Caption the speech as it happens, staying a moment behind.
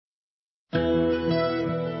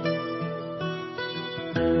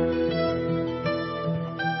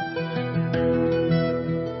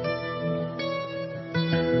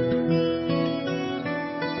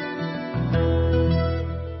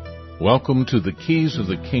Welcome to the Keys of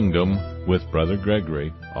the Kingdom with Brother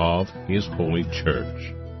Gregory of His Holy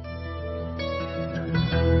Church.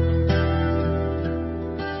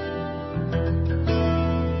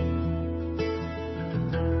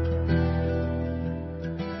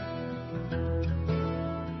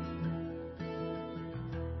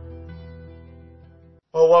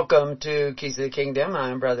 Well, welcome to Keys of the Kingdom.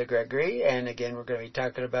 I'm Brother Gregory, and again, we're going to be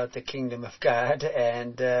talking about the Kingdom of God.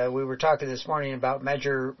 And we were talking this morning about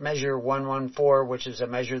Measure 114, which is a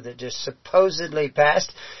measure that just supposedly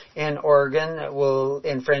passed in Oregon that will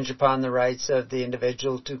infringe upon the rights of the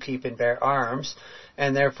individual to keep and bear arms,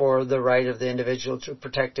 and therefore the right of the individual to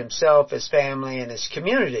protect himself, his family, and his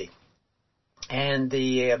community. And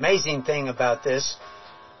the amazing thing about this,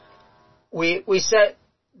 we set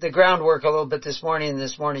the groundwork a little bit this morning in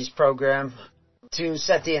this morning's program to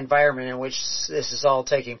set the environment in which this is all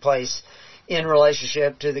taking place in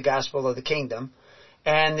relationship to the gospel of the kingdom.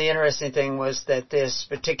 And the interesting thing was that this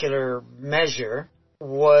particular measure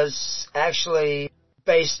was actually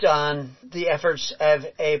based on the efforts of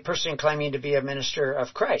a person claiming to be a minister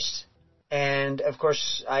of Christ. And, of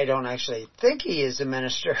course, I don't actually think he is a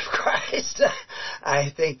minister of Christ. I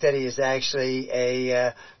think that he is actually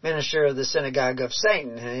a minister of the synagogue of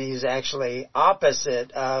Satan, and he's actually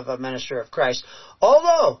opposite of a minister of Christ.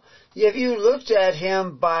 Although, if you looked at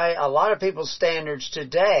him by a lot of people's standards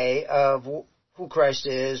today of who Christ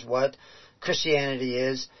is, what Christianity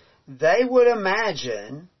is, they would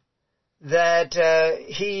imagine that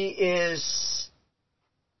he is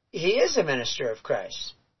a minister of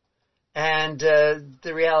Christ. And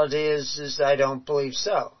the reality is I don't believe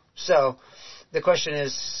so. So the question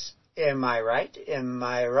is, am I right? Am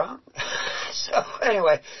I wrong? So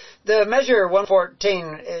anyway, the Measure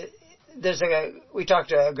 114, we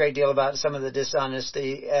talked a great deal about some of the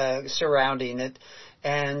dishonesty surrounding it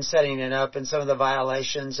and setting it up and some of the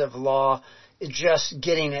violations of law, just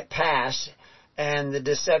getting it passed, and the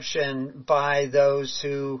deception by those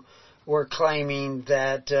who were claiming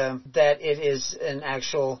that it is an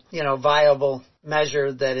actual, viable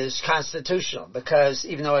measure that is constitutional, because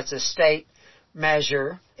even though it's a state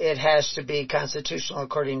measure, it has to be constitutional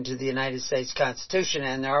according to the United States Constitution,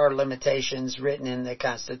 and there are limitations written in the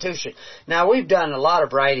Constitution. Now, we've done a lot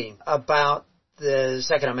of writing about the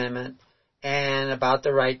Second Amendment and about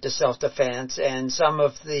the right to self-defense, and some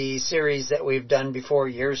of the series that we've done before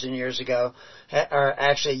years and years ago are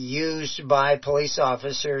actually used by police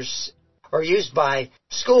officers or used by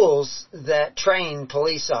schools that train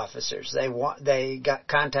police officers. They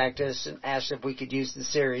contacted us and asked if we could use the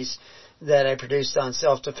series that I produced on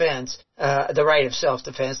self-defense, the right of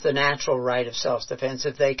self-defense, the natural right of self-defense,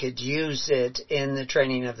 if they could use it in the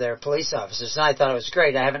training of their police officers. And I thought it was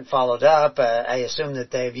great. I haven't followed up. I assume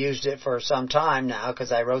that they've used it for some time now,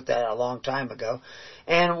 because I wrote that a long time ago.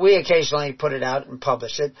 And we occasionally put it out and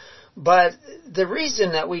publish it. But the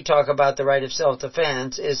reason that we talk about the right of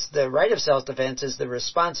self-defense is the right of self-defense is the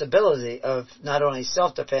responsibility of not only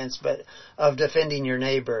self-defense, but of defending your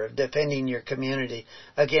neighbor, of defending your community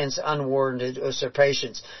against unwarranted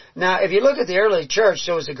usurpations. Now, if you look at the early church,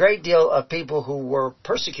 there was a great deal of people who were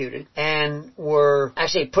persecuted and were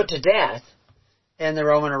actually put to death in the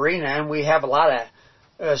Roman arena, and we have a lot of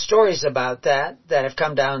stories about that have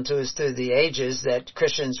come down to us through the ages, that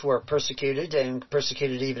Christians were persecuted and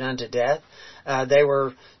persecuted even unto death. They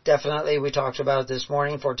were definitely, we talked about this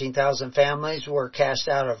morning, 14,000 families were cast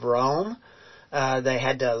out of Rome. They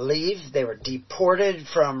had to leave. They were deported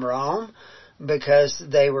from Rome because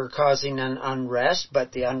they were causing an unrest,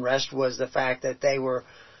 but the unrest was the fact that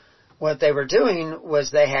what they were doing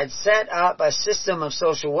was they had set up a system of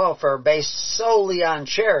social welfare based solely on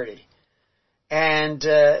charity, and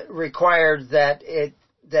required that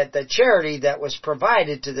the charity that was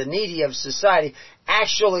provided to the needy of society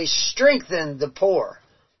actually strengthened the poor,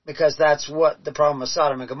 because that's what the problem with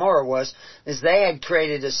Sodom and Gomorrah was, is they had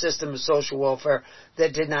created a system of social welfare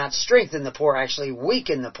that did not strengthen the poor, actually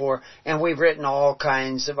weakened the poor. And we've written all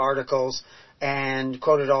kinds of articles and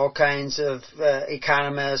quoted all kinds of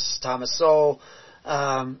economists, Thomas Sowell,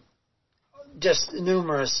 just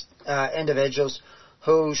numerous individuals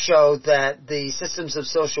who showed that the systems of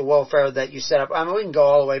social welfare that you set up, I mean, we can go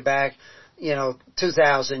all the way back,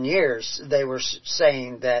 2,000 years. They were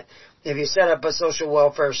saying that if you set up a social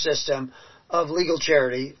welfare system of legal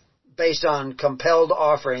charity based on compelled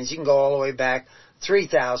offerings, you can go all the way back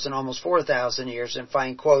 3,000, almost 4,000 years and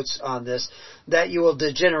find quotes on this, that you will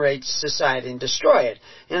degenerate society and destroy it.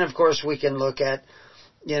 And of course, we can look at,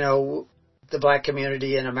 the black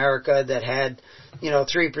community in America that had,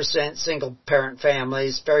 3% single parent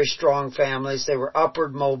families, very strong families. They were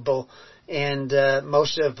upward mobile, and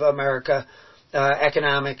most of America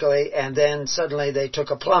economically, and then suddenly they took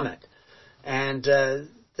a plummet. And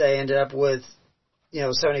they ended up with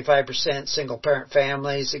 75% single-parent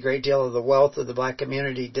families. A great deal of the wealth of the black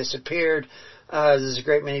community disappeared. There's a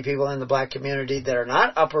great many people in the black community that are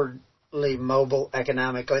not upwardly mobile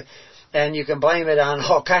economically. And you can blame it on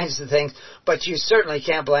all kinds of things, but you certainly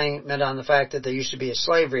can't blame it on the fact that there used to be a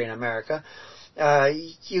slavery in America.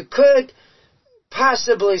 You could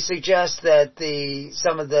possibly suggest that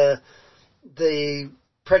some of the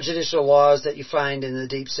prejudicial laws that you find in the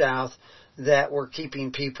Deep South that were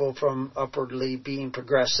keeping people from upwardly being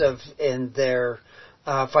progressive in their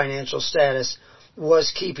financial status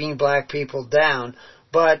was keeping black people down.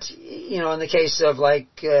 But, in the case of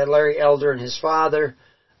Larry Elder and his father,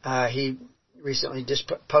 he recently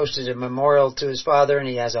just posted a memorial to his father, and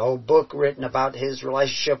he has a whole book written about his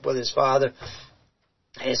relationship with his father.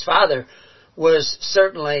 His father was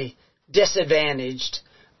certainly disadvantaged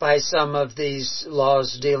by some of these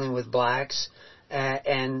laws dealing with blacks,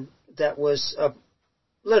 and that was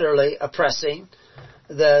literally oppressing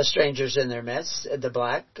the strangers in their midst, the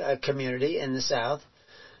black community in the South.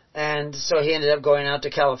 And so he ended up going out to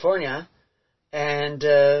California and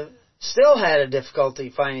still had a difficulty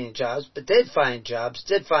finding jobs, but did find jobs,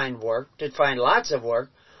 did find work, did find lots of work.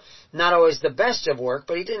 Not always the best of work,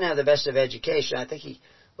 but he didn't have the best of education. I think he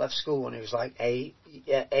left school when he was like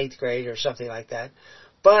eighth grade or something like that.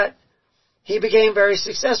 But he became very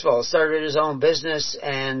successful, started his own business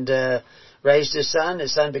and raised his son.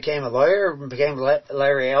 His son became a lawyer, became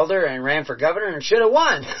Larry Elder, and ran for governor and should have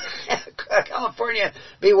won. California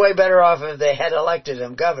would be way better off if they had elected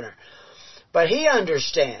him governor. But he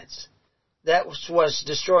understands that what's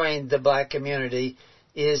destroying the black community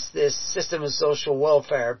is this system of social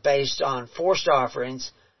welfare based on forced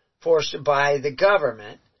offerings, forced by the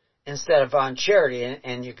government instead of on charity.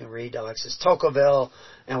 And you can read Alexis Tocqueville,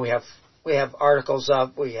 and we have articles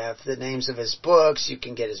up. We have the names of his books. You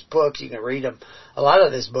can get his books. You can read them. A lot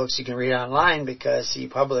of his books you can read online because he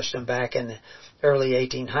published them back in the early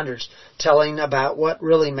 1800s, telling about what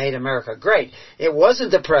really made America great. It wasn't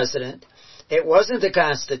the president. It wasn't the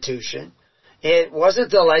Constitution. It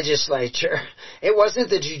wasn't the legislature. It wasn't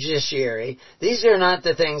the judiciary. These are not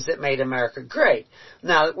the things that made America great.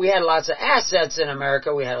 Now, we had lots of assets in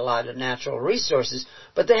America. We had a lot of natural resources.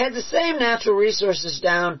 But they had the same natural resources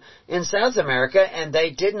down in South America, and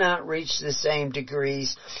they did not reach the same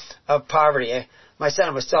degrees of poverty. My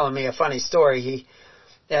son was telling me a funny story. He,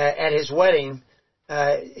 at his wedding,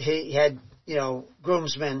 he had,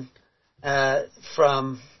 groomsmen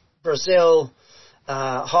from Brazil,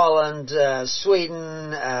 Holland,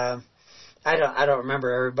 Sweden, I don't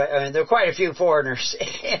remember everybody. I mean, there were quite a few foreigners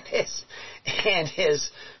in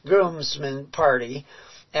his groomsmen party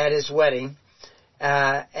at his wedding.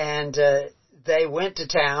 And they went to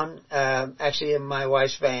town, actually in my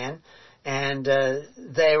wife's van, and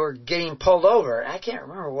they were getting pulled over. I can't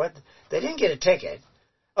remember they didn't get a ticket.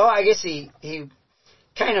 Oh, I guess he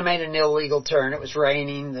kind of made an illegal turn. It was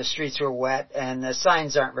raining, the streets were wet, and the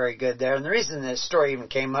signs aren't very good there. And the reason this story even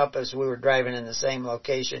came up is we were driving in the same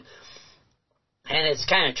location. And it's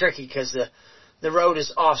kind of tricky because the road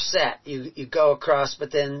is offset. You go across,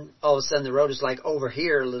 but then all of a sudden the road is like over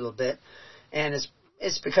here a little bit. And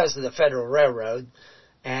it's because of the Federal Railroad.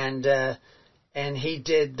 And he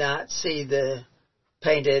did not see the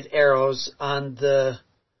painted arrows on the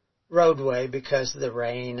roadway because of the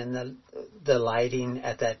rain and the lighting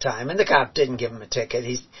at that time. And the cop didn't give him a ticket.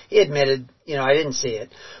 He admitted, I didn't see it.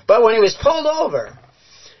 But when he was pulled over,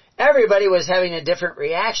 everybody was having a different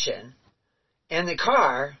reaction in the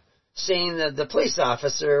car, seeing that the police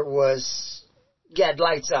officer had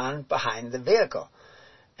lights on behind the vehicle.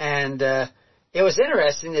 And it was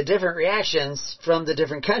interesting, the different reactions from the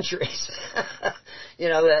different countries.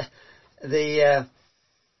 The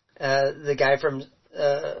guy from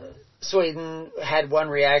Sweden had one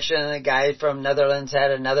reaction, and the guy from Netherlands had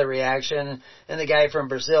another reaction, and the guy from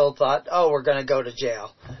Brazil thought, we're going to go to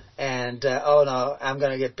jail. And, oh no, I'm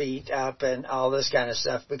going to get beat up and all this kind of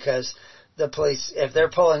stuff because the police, if they're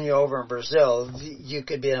pulling you over in Brazil, you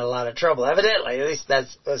could be in a lot of trouble. Evidently, at least that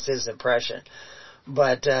was his impression.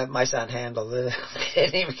 But my son handled it. He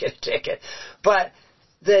didn't even get a ticket. But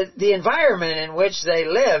the environment in which they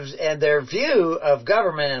lived and their view of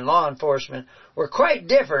government and law enforcement were quite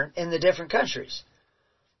different in the different countries.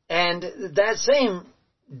 And that same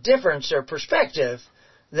difference or perspective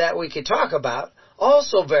that we could talk about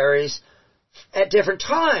also varies at different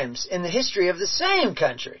times in the history of the same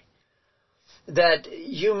country. That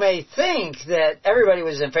you may think that everybody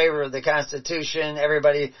was in favor of the Constitution,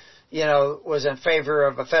 everybody, was in favor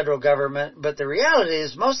of a federal government, but the reality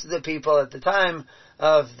is most of the people at the time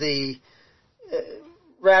of the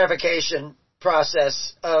ratification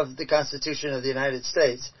process of the Constitution of the United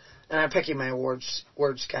States, and I'm picking my words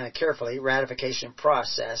kind of carefully, ratification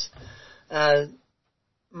process,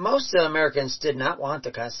 most Americans did not want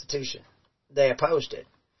the Constitution. They opposed it.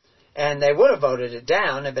 And they would have voted it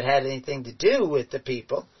down if it had anything to do with the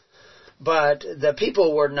people. But the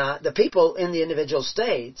people were not, the people in the individual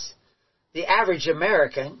states, the average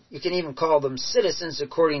American, you can even call them citizens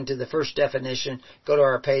according to the first definition. Go to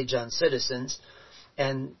our page on citizens.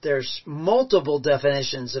 And there's multiple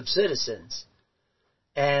definitions of citizens.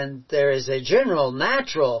 And there is a general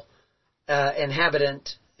natural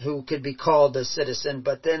inhabitant who could be called a citizen,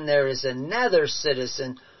 but then there is another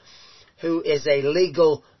citizen who is a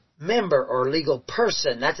legal member or legal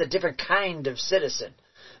person. That's a different kind of citizen.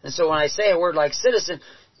 And so when I say a word like citizen,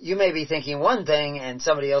 you may be thinking one thing and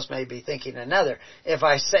somebody else may be thinking another. If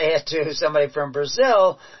I say it to somebody from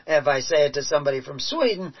Brazil, if I say it to somebody from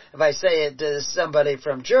Sweden, if I say it to somebody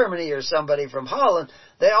from Germany or somebody from Holland,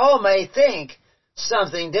 they all may think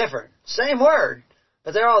something different. Same word,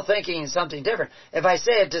 but they're all thinking something different. If I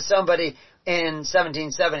say it to somebody in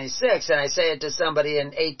 1776, and I say it to somebody in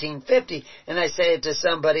 1850, and I say it to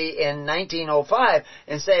somebody in 1905,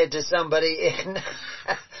 and say it to somebody in,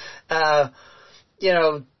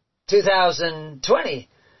 2020,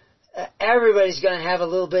 everybody's going to have a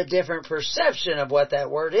little bit different perception of what that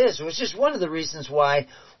word is, which is one of the reasons why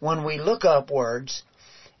when we look up words,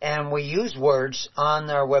 and we use words on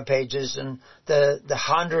our web pages and the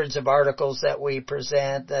hundreds of articles that we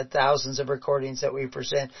present, the thousands of recordings that we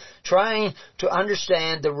present, trying to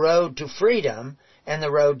understand the road to freedom and the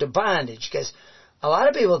road to bondage. Because a lot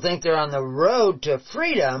of people think they're on the road to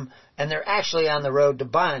freedom and they're actually on the road to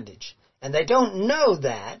bondage. And they don't know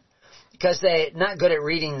that because they're not good at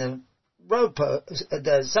reading the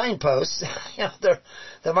the signposts,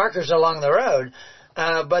 the markers along the road.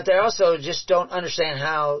 But they also just don't understand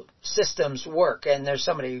how systems work. And there's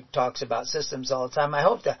somebody who talks about systems all the time. I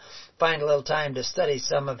hope to find a little time to study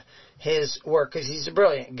some of his work because he's a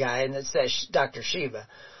brilliant guy, and it's Dr. Shiva.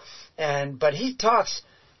 But he talks,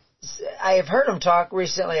 I have heard him talk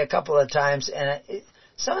recently a couple of times, and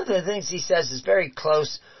some of the things he says is very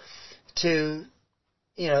close to,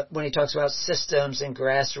 when he talks about systems and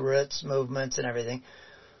grassroots movements and everything.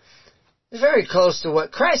 It's very close to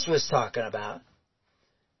what Christ was talking about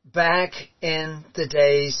back in the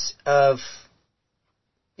days of,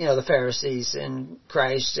 the Pharisees and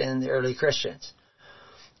Christ and the early Christians.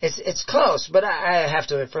 It's close, but I have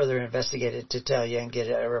to further investigate it to tell you and get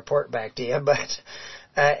a report back to you. But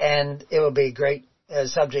and it will be a great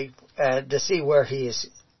subject to see where he is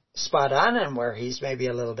spot on and where he's maybe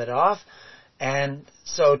a little bit off. And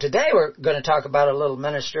so today we're going to talk about a little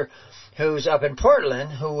minister who's up in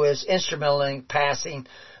Portland who was instrumental in passing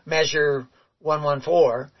Measure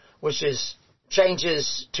 114, which is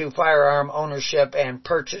changes to firearm ownership and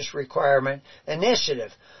purchase requirement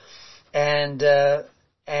initiative. And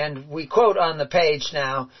we quote on the page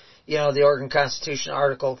now, the Oregon Constitution,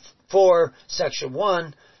 Article 4, Section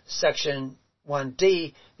 1, Section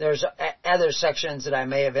 1D. There's other sections that I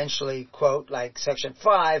may eventually quote, like Section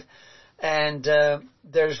 5. And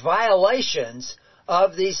there's violations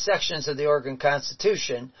of these sections of the Oregon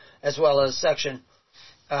Constitution, as well as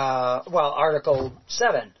Article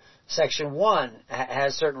 7, Section 1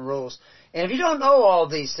 has certain rules. And if you don't know all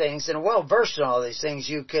these things and are well versed in all these things,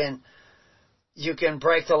 you can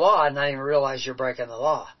break the law and not even realize you're breaking the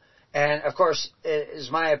law. And of course, it is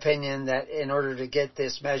my opinion that in order to get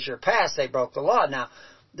this measure passed, they broke the law. Now,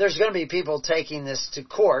 there's going to be people taking this to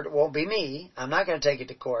court. It won't be me. I'm not going to take it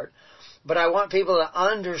to court. But I want people to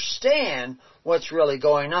understand what's really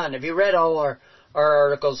going on. If you read all our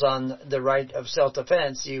articles on the right of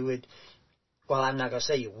self-defense, you would, I'm not going to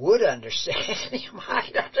say you would understand. You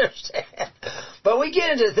might understand. But we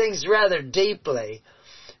get into things rather deeply.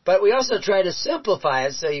 But we also try to simplify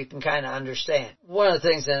it so you can kind of understand. One of the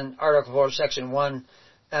things in Article 4, Section 1,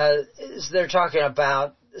 is they're talking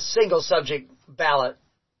about single subject ballot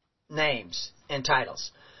names and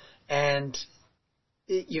titles. And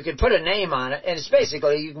you can put a name on it, and it's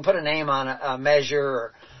basically, you can put a name on a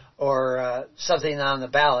measure or something on the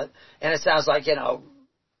ballot, and it sounds like,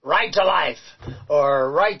 right to life,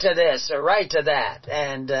 or right to this, or right to that.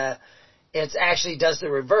 And it actually does the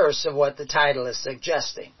reverse of what the title is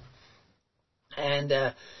suggesting.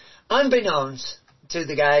 And unbeknownst to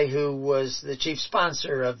the guy who was the chief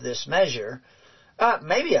sponsor of this measure,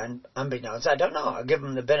 maybe unbeknownst, I don't know. I'll give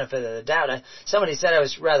him the benefit of the doubt. Somebody said I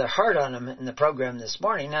was rather hard on him in the program this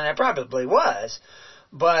morning, and I probably was.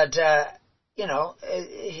 But,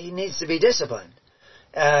 he needs to be disciplined.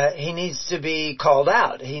 He needs to be called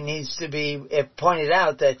out. He needs to be pointed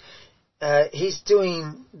out that he's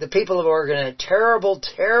doing the people of Oregon a terrible,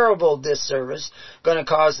 terrible disservice, going to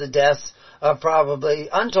cause the deaths of probably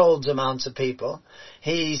untold amounts of people.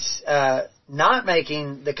 He's not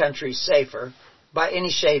making the country safer by any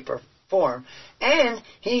shape or form. And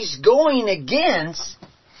he's going against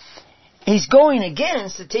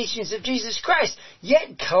the teachings of Jesus Christ,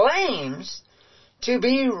 yet claims to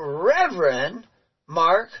be Reverend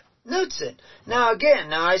Mark Knudsen. Now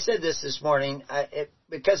I said this morning,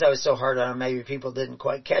 because I was so hard on him, maybe people didn't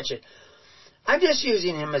quite catch it. I'm just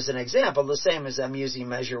using him as an example, the same as I'm using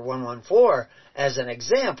Measure 114 as an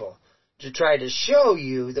example, to try to show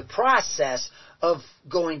you the process of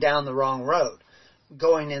going down the wrong road,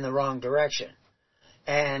 going in the wrong direction,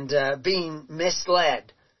 and being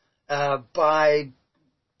misled by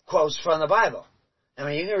quotes from the Bible. I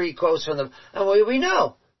mean, you can read quotes from and we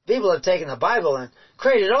know people have taken the Bible and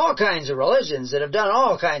created all kinds of religions that have done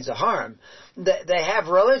all kinds of harm. They have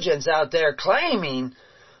religions out there claiming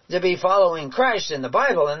to be following Christ in the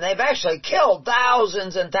Bible, and they've actually killed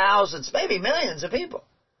thousands and thousands, maybe millions of people.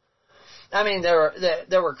 I mean,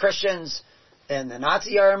 there were Christians in the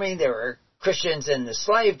Nazi army, there were Christians in the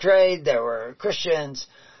slave trade, there were Christians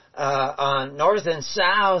on North and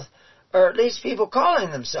South, or at least people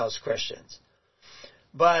calling themselves Christians.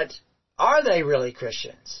 But are they really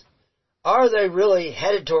Christians? Are they really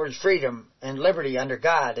headed towards freedom and liberty under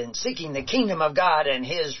God and seeking the kingdom of God and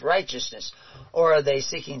His righteousness? Or are they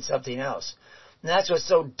seeking something else? And that's what's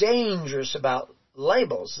so dangerous about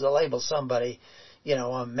labels, to label somebody,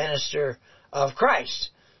 a minister of Christ,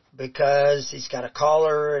 because he's got a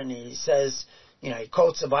collar and he says, he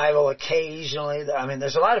quotes the Bible occasionally. I mean,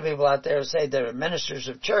 there's a lot of people out there who say they're ministers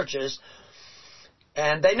of churches,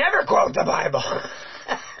 and they never quote the Bible.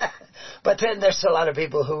 But then there's a lot of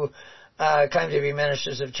people who claim to be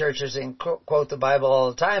ministers of churches and quote the Bible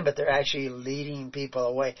all the time, but they're actually leading people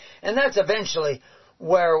away. And that's eventually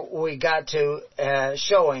where we got to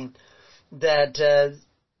showing that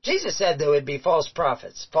Jesus said there would be false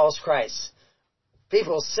prophets, false Christs,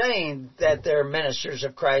 people saying that they're ministers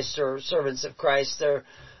of Christ or servants of Christ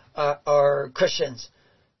or Christians.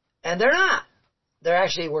 And they're not. They're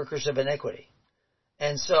actually workers of iniquity.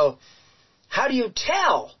 And so, how do you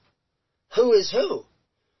tell who is who?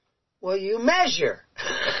 Well, you measure.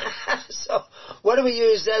 So, what do we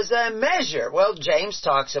use as a measure? Well, James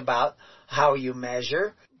talks about how you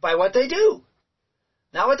measure by what they do.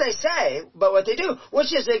 Not what they say, but what they do,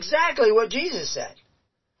 which is exactly what Jesus said.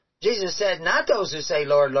 Jesus said, not those who say,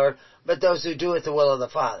 Lord, Lord, but those who do it the will of the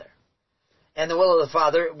Father. And the will of the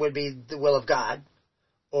Father would be the will of God,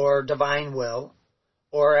 or divine will,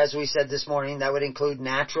 or as we said this morning, that would include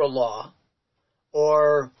natural law,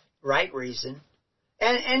 or right reason.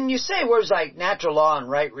 And you say words like natural law and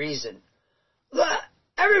right reason.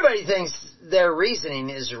 Everybody thinks their reasoning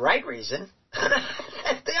is right reason.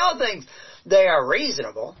 They all think they are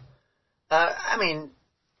reasonable. I mean,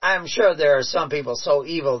 I'm sure there are some people so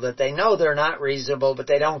evil that they know they're not reasonable, but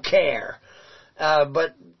they don't care.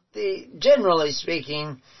 But generally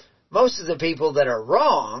speaking, most of the people that are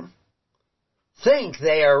wrong think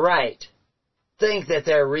they are right, think that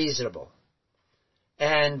they're reasonable.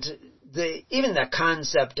 And even the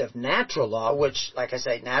concept of natural law, which, like I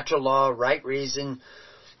say, natural law, right reason,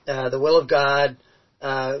 the will of God,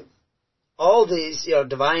 all these,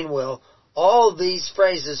 divine will, all these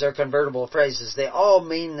phrases are convertible phrases. They all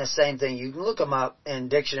mean the same thing. You can look them up in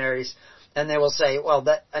dictionaries, and they will say, well,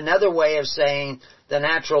 another way of saying the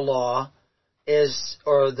natural law is,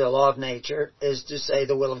 or the law of nature, is to say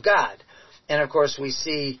the will of God. And of course, we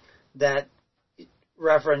see that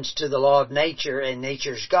reference to the law of nature and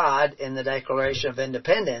nature's God in the Declaration of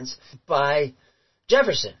Independence by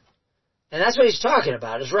Jefferson. And that's what he's talking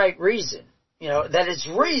about, is right reason. That it's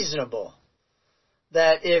reasonable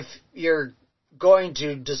that if you're going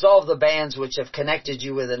to dissolve the bands which have connected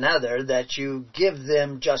you with another, that you give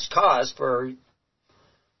them just cause for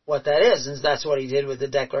what that is. And that's what he did with the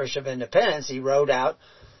Declaration of Independence. He wrote out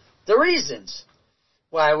the reasons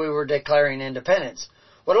why we were declaring independence.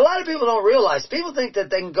 What a lot of people don't realize, people think that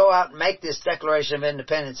they can go out and make this Declaration of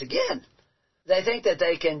Independence again. They think that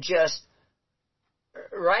they can just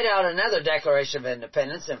write out another Declaration of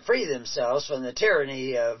Independence and free themselves from the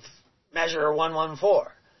tyranny of Measure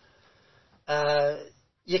 114.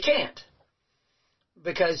 You can't.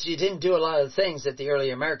 Because you didn't do a lot of the things that the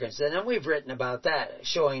early Americans did. And we've written about that,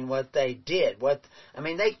 showing what they did.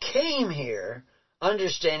 They came here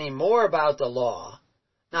understanding more about the law,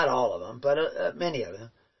 not all of them, but many of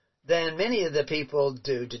them, than many of the people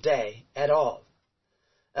do today at all.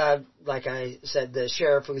 Like I said, the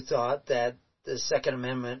sheriff who thought that the Second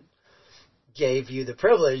Amendment gave you the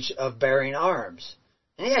privilege of bearing arms.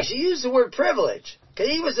 And he actually used the word privilege, because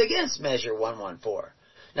he was against Measure 114.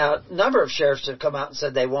 Now, a number of sheriffs have come out and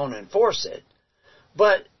said they won't enforce it,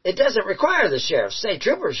 but it doesn't require the sheriffs. State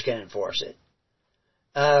troopers can enforce it.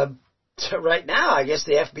 So right now, I guess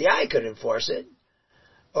the FBI could enforce it,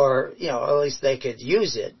 or, at least they could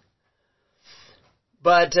use it.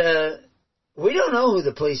 But we don't know who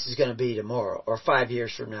the police is going to be tomorrow, or 5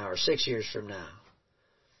 years from now, or 6 years from now.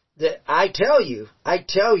 I tell you,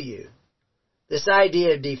 this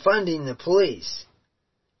idea of defunding the police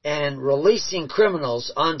and releasing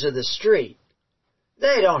criminals onto the street,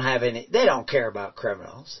 they don't care about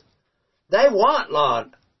criminals. They want law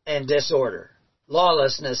and disorder,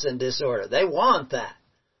 lawlessness and disorder. They want that.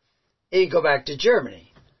 You go back to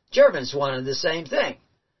Germany. Germans wanted the same thing.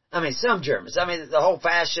 Some Germans. The whole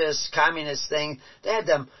fascist, communist thing, they had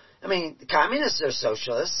them. The communists are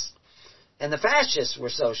socialists, and the fascists were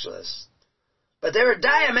socialists. But they were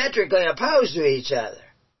diametrically opposed to each other.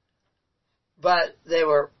 But they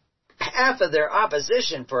were, half of their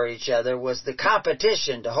opposition for each other was the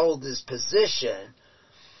competition to hold this position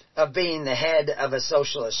of being the head of a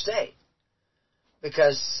socialist state.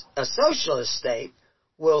 Because a socialist state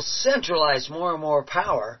will centralize more and more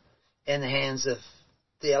power in the hands of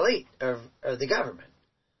the elite or the government.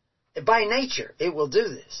 By nature, it will do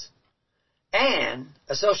this. And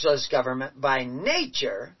a socialist government, by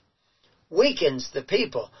nature, weakens the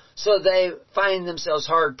people. So they find themselves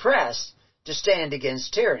hard-pressed to stand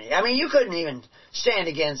against tyranny. You couldn't even stand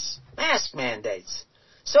against mask mandates.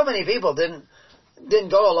 So many people didn't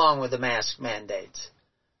go along with the mask mandates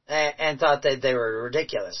and thought that they were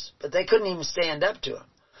ridiculous. But they couldn't even stand up to them.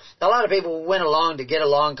 A lot of people went along to get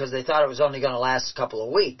along because they thought it was only going to last a couple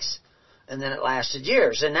of weeks. And then it lasted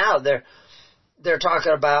years. And now they're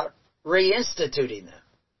talking about reinstituting them.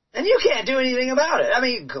 And you can't do anything about it.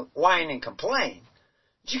 You can whine and complain.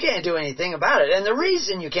 But you can't do anything about it. And the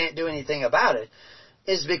reason you can't do anything about it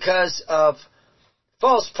is because of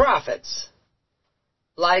false prophets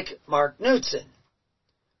like Mark Knudsen,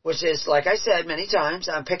 which is, like I said many times,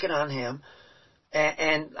 I'm picking on him,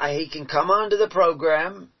 and he can come onto the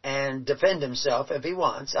program and defend himself if he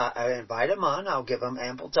wants. I invite him on. I'll give him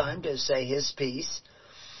ample time to say his piece.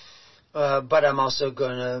 But I'm also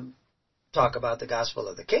going to talk about the gospel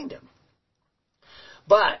of the kingdom.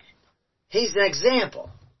 But he's an example.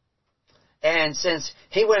 And since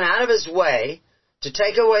he went out of his way to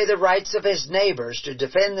take away the rights of his neighbors to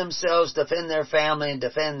defend themselves, defend their family, and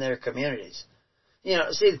defend their communities.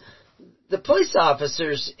 See, the police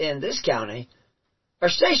officers in this county are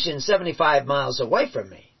stationed 75 miles away from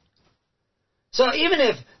me. So even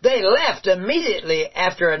if they left immediately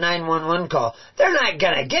after a 911 call, they're not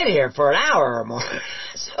going to get here for an hour or more.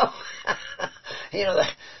 So,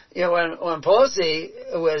 when Pelosi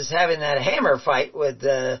was having that hammer fight with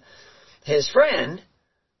his friend,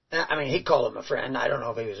 he called him a friend. I don't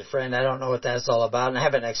know if he was a friend. I don't know what that's all about. And I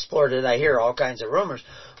haven't explored it. I hear all kinds of rumors.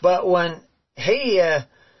 But when he had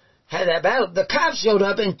that battle, the cops showed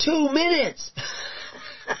up in 2 minutes.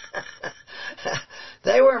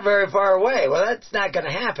 They weren't very far away. Well, that's not going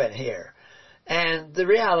to happen here. And the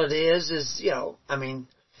reality is,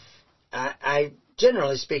 I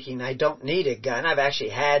generally speaking, I don't need a gun. I've actually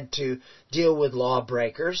had to deal with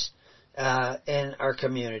lawbreakers in our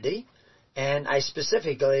community. And I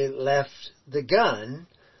specifically left the gun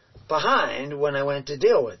behind when I went to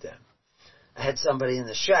deal with them. I had somebody in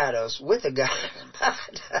the shadows with a gun,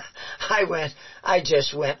 but I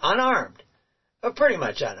just went unarmed, pretty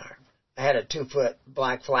much unarmed. I had a 2-foot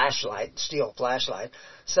black flashlight, steel flashlight,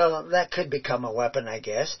 so that could become a weapon, I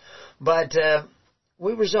guess. But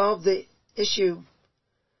we resolved the issue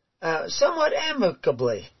somewhat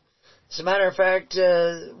amicably. As a matter of fact,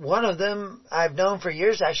 one of them I've known for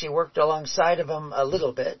years, actually worked alongside of him a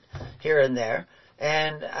little bit here and there,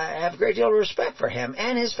 and I have a great deal of respect for him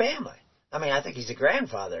and his family. I think he's a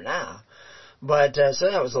grandfather now, but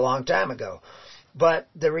so that was a long time ago. But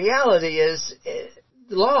the reality is,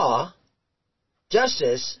 law,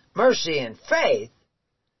 justice, mercy, and faith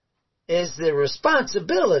is the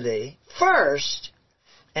responsibility first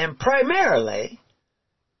and primarily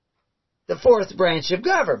the fourth branch of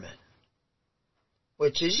government,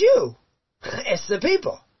 which is you. It's the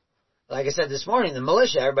people. Like I said this morning, the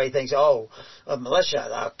militia, everybody thinks,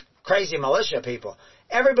 militia, crazy militia people.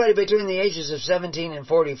 Everybody between the ages of 17 and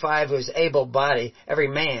 45 who is able-bodied, every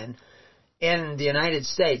man in the United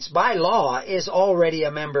States, by law, is already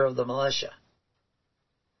a member of the militia.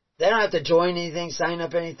 They don't have to join anything, sign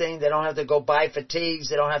up anything. They don't have to go buy fatigues.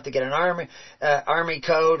 They don't have to get an army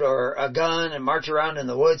coat or a gun and march around in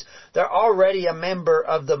the woods. They're already a member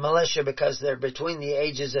of the militia because they're between the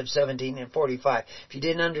ages of 17 and 45. If you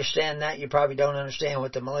didn't understand that, you probably don't understand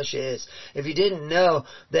what the militia is. If you didn't know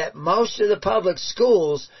that most of the public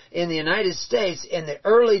schools in the United States in the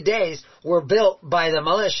early days were built by the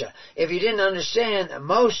militia. If you didn't understand that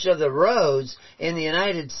most of the roads in the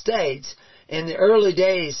United States in the early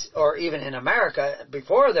days, or even in America,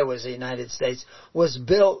 before there was the United States, was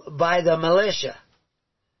built by the militia.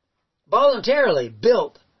 Voluntarily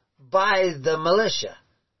built by the militia.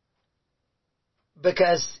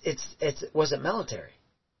 Because it wasn't military.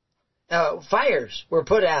 Fires were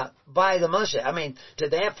put out by the militia. I mean,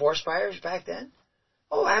 did they have forest fires back then?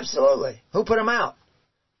 Oh, absolutely. Who put them out?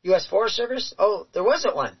 U.S. Forest Service? Oh, there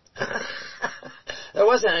wasn't one. There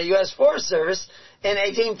wasn't a U.S. Forest Service in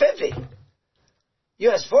 1850.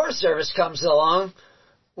 U.S. Forest Service comes along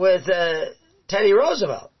with Teddy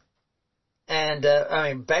Roosevelt.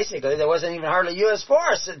 And, basically, there wasn't even hardly U.S.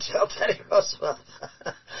 Forest until Teddy Roosevelt.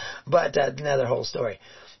 But another whole story.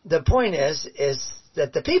 The point is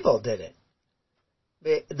that the people did it.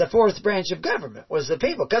 The fourth branch of government was the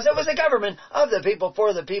people, because it was a government of the people,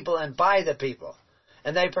 for the people, and by the people.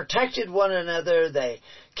 And they protected one another, they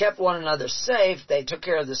kept one another safe, they took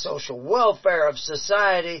care of the social welfare of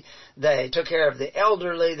society, they took care of the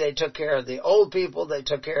elderly, they took care of the old people, they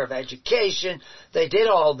took care of education, they did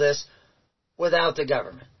all this without the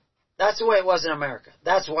government. That's the way it was in America.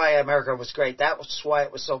 That's why America was great. That's why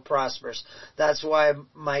it was so prosperous. That's why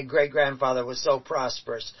my great-grandfather was so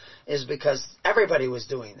prosperous, is because everybody was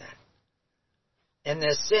doing that. In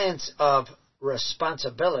this sense of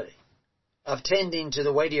responsibility, of tending to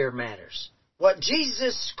the weightier matters. What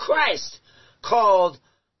Jesus Christ called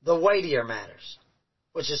the weightier matters,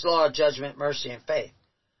 which is law, judgment, mercy, and faith,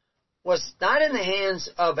 was not in the hands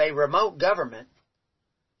of a remote government,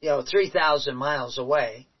 3,000 miles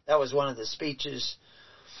away. That was one of the speeches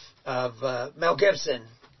of Mel Gibson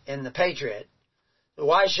in The Patriot.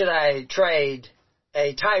 Why should I trade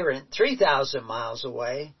a tyrant 3,000 miles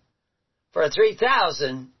away for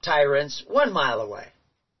 3,000 tyrants 1 mile away?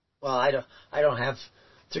 Well, I don't have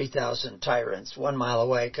 3,000 tyrants 1 mile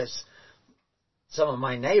away, because some of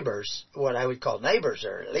my neighbors, what I would call neighbors,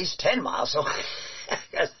 are at least 10 miles away.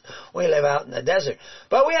 Because we live out in the desert.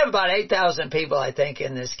 But we have about 8,000 people, I think,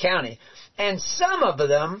 in this county. And some of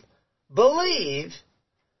them believe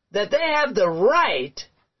that they have the right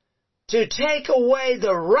to take away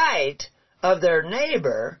the right of their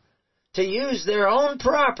neighbor to use their own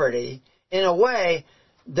property in a way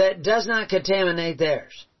that does not contaminate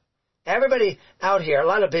theirs. Everybody out here, a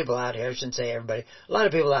lot of people out here, I shouldn't say everybody, a lot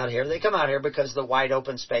of people out here, they come out here because of the wide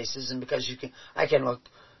open spaces and because I can look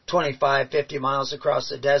 25, 50 miles across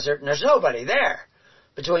the desert and there's nobody there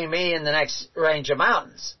between me and the next range of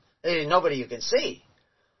mountains. There's nobody you can see.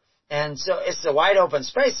 And so it's the wide open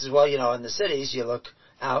spaces. Well, in the cities, you look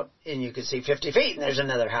out and you can see 50 feet and there's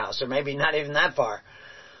another house, or maybe not even that far.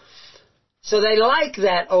 So they like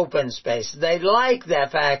that open space. They like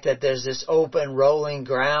that fact that there's this open rolling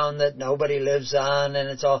ground that nobody lives on and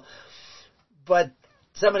it's all. But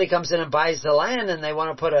somebody comes in and buys the land and they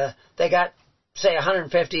want to they got, say,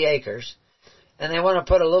 150 acres and they want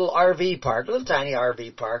to put a little RV park, a little tiny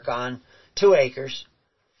RV park on 2 acres.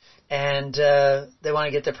 And they want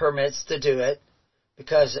to get the permits to do it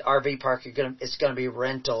because RV park it's going to be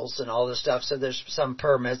rentals and all this stuff. So there's some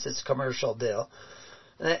permits. It's a commercial deal.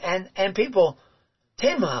 And people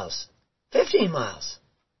 10 miles, 15 miles,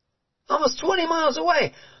 almost 20 miles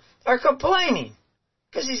away are complaining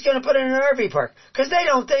because he's going to put it in an RV park because they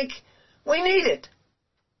don't think we need it.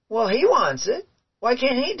 Well, he wants it. Why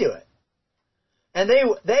can't he do it? And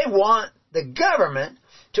they want the government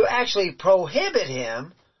to actually prohibit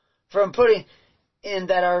him from putting in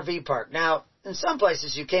that RV park. Now, in some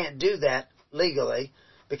places you can't do that legally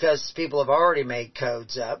because people have already made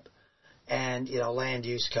codes up and, land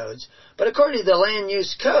use codes. But according to the land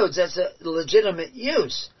use codes, that's a legitimate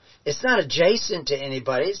use. It's not adjacent to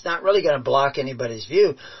anybody. It's not really going to block anybody's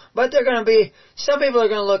view. But some people are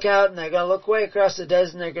going to look out and they're going to look way across the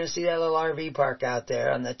desert and they're going to see that little RV park out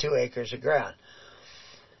there on the 2 acres of ground.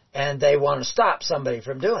 And they want to stop somebody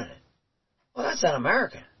from doing it. Well, that's not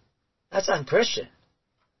American. That's unchristian.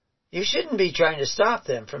 You shouldn't be trying to stop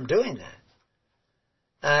them from doing that.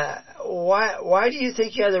 Why do you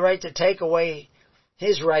think you have the right to take away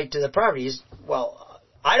his right to the property? Well,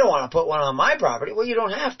 I don't want to put one on my property. Well, you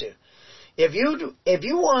don't have to. If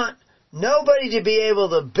you want nobody to be able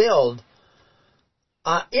to build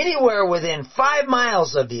anywhere within 5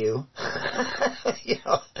 miles of you,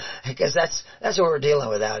 because that's what we're dealing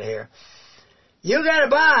with out here. You got to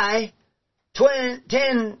buy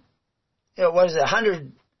 10,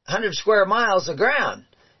 100 square miles of ground.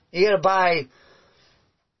 You got to buy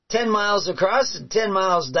 10 miles across and 10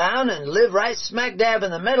 miles down and live right smack dab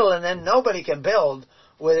in the middle, and then nobody can build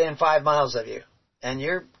within 5 miles of you. And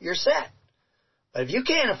you're set. But if you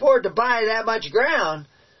can't afford to buy that much ground,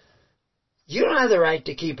 you don't have the right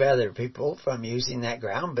to keep other people from using that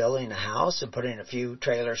ground, building a house and putting a few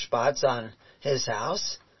trailer spots on his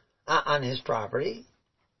house, on his property.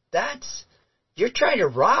 You're trying to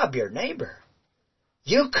rob your neighbor.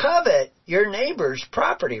 You covet your neighbor's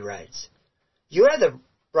property rights. You have the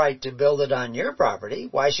right to build it on your property.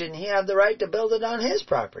 Why shouldn't he have the right to build it on his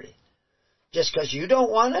property? Just because you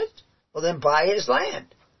don't want it? Well, then buy his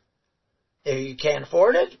land. If you can't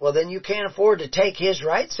afford it, well, then you can't afford to take his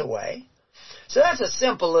rights away. So that's a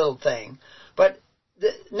simple little thing. But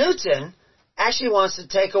Knutson actually wants to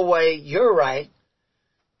take away your right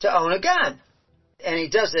to own a gun. And he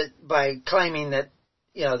does it by claiming that,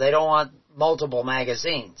 they don't want multiple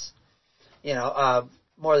magazines.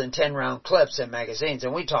 More than 10 round clips in magazines.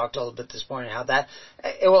 And we talked a little bit this morning how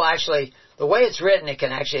it will actually, the way it's written, it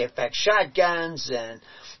can actually affect shotguns and,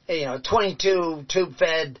 22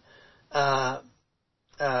 tube-fed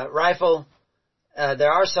rifle.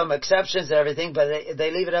 There are some exceptions and everything, but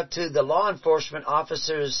they leave it up to the law enforcement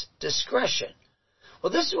officer's discretion.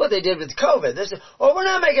 Well, this is what they did with COVID. We're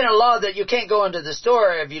not making a law that you can't go into the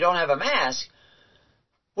store if you don't have a mask.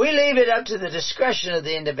 We leave it up to the discretion of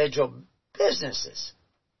the individual businesses.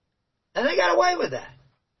 And they got away with that.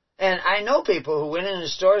 And I know people who went into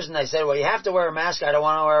stores and they said, well, you have to wear a mask. I don't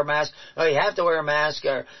want to wear a mask. No, you have to wear a mask,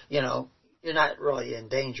 or, you're not really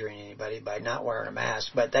endangering anybody by not wearing a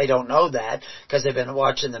mask, but they don't know that because they've been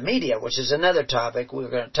watching the media, which is another topic we're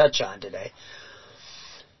going to touch on today.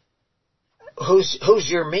 Who's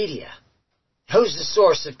your media? Who's the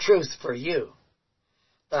source of truth for you?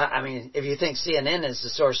 If you think CNN is the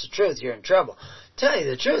source of truth, you're in trouble. Tell you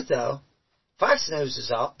the truth, though, Fox News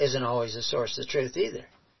isn't always the source of truth either.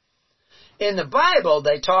 In the Bible,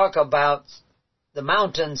 they talk about the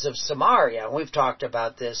mountains of Samaria. We've talked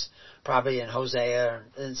about this probably in Hosea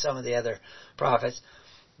and some of the other prophets.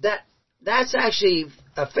 That's actually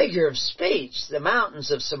a figure of speech. The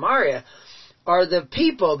mountains of Samaria are the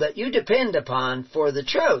people that you depend upon for the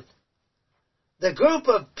truth. The group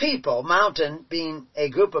of people, mountain being a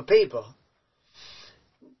group of people,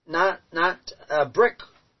 not a brick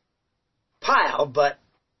pile, but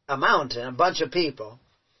a mountain, a bunch of people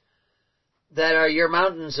that are your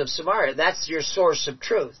mountains of Samaria. That's your source of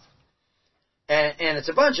truth. And it's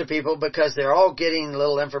a bunch of people because they're all getting a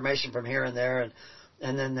little information from here and there,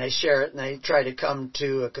 and then they share it and they try to come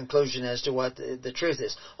to a conclusion as to what the truth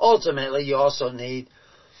is. Ultimately, you also need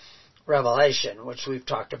revelation, which we've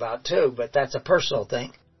talked about too, but that's a personal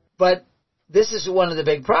thing. But this is one of the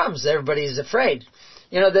big problems. Everybody is afraid.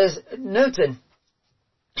 There's Newton.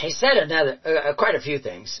 He said quite a few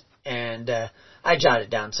things, and I jotted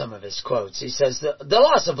down some of his quotes. He says, the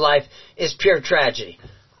loss of life is pure tragedy.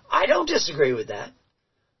 I don't disagree with that.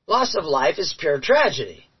 Loss of life is pure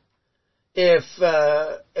tragedy. If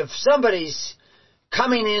somebody's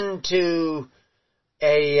coming into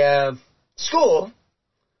a school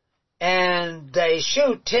and they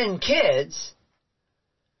shoot 10 kids,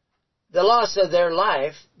 the loss of their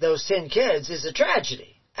life, those 10 kids, is a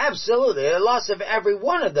tragedy. Absolutely. The loss of every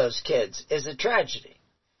one of those kids is a tragedy.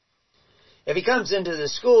 If he comes into the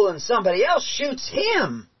school and somebody else shoots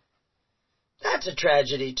him, that's a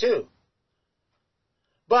tragedy too.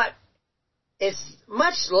 But it's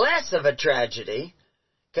much less of a tragedy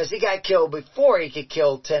because he got killed before he could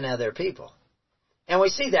kill 10 other people. And we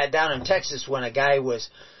see that down in Texas when a guy was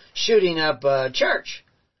shooting up a church.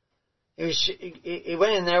 He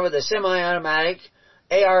went in there with a semi-automatic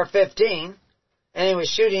AR-15 and he was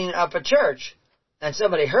shooting up a church. And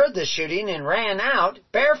somebody heard the shooting and ran out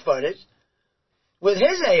barefooted with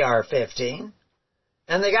his AR-15.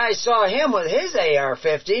 And the guy saw him with his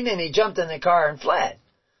AR-15 and he jumped in the car and fled.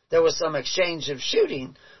 There was some exchange of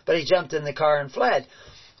shooting, but he jumped in the car and fled.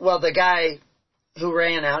 Well, the guy who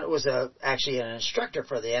ran out was actually an instructor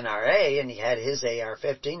for the NRA, and he had his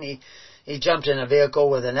AR-15. He jumped in a vehicle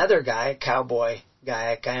with another guy, a cowboy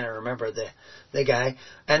guy. I kind of remember the guy.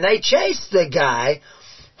 And they chased the guy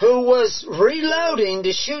who was reloading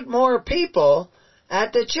to shoot more people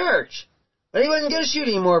at the church. But he wasn't going to shoot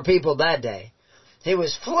any more people that day. He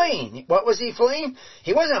was fleeing. What was he fleeing?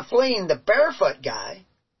 He wasn't fleeing the barefoot guy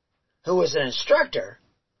who was an instructor.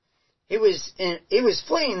 He was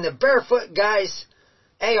fleeing the barefoot guy's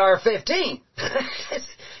AR-15.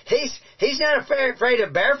 He's not afraid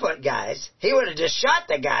of barefoot guys. He would have just shot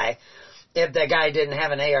the guy if the guy didn't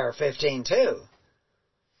have an AR-15 too.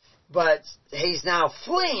 But he's now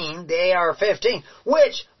fleeing the AR-15,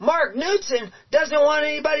 which Mark Knudsen doesn't want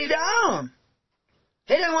anybody to own.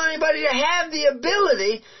 He doesn't want anybody to have the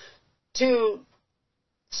ability to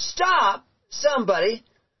stop somebody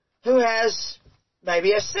who has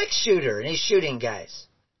maybe a 6-shooter and he's shooting guys.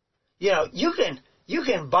 You know, you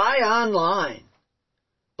can buy online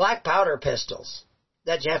black powder pistols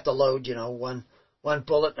that you have to load, you know, one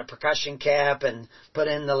bullet in a percussion cap and put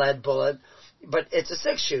in the lead bullet. But it's a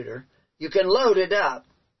 6-shooter. You can load it up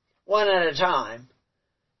one at a time,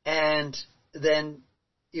 and then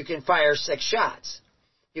you can fire 6 shots.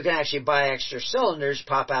 You can actually buy extra cylinders,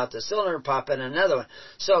 pop out the cylinder, pop in another one.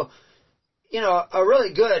 So, you know, a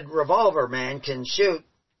really good revolver man can shoot,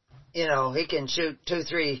 you know, he can shoot 2,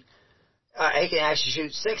 3, he can actually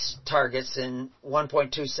shoot 6 targets in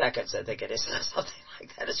 1.2 seconds, I think it is, something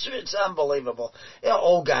like that. It's unbelievable. You know,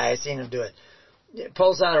 old guy, I've seen him do it. It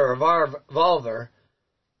pulls out a revolver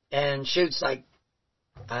and shoots like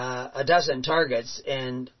a dozen targets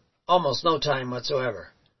in almost no time whatsoever.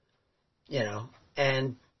 You know,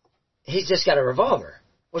 and he's just got a revolver,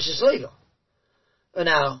 which is legal.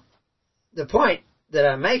 Now, the point that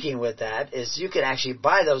I'm making with that is you can actually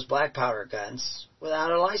buy those black powder guns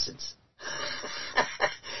without a license.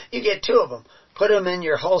 You get 2 of them, put them in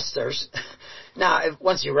your holsters. Now,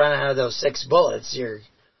 once you run out of those 6 bullets,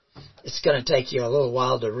 it's going to take you a little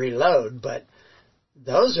while to reload, but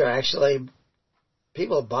those are actually,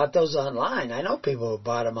 people bought those online. I know people who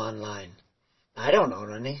bought them online. I don't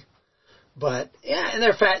own any. But, yeah, and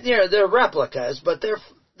they're replicas, but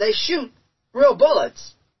they shoot real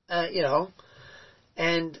bullets, you know,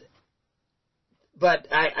 but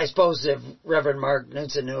I suppose if Reverend Mark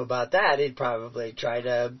Knudsen knew about that, he'd probably try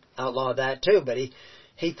to outlaw that too, but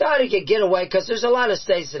he thought he could get away, because there's a lot of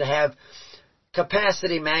states that have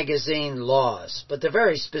capacity magazine laws, but they're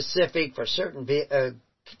very specific for certain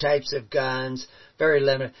types of guns, very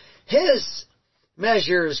limited. His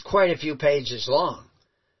measure is quite a few pages long,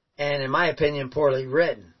 and in my opinion, poorly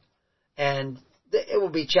written. And it will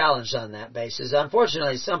be challenged on that basis.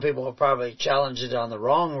 Unfortunately, some people will probably challenge it on the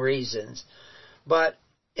wrong reasons, but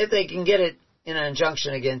if they can get it in an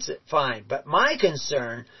injunction against it, fine. But my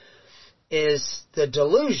concern is the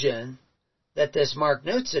delusion that this Mark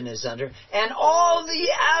Knudsen is under, and all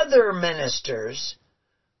the other ministers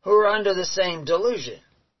who are under the same delusion,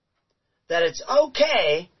 that it's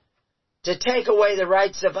okay to take away the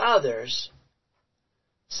rights of others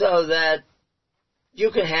so that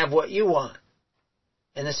you can have what you want.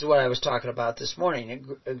 And this is what I was talking about this morning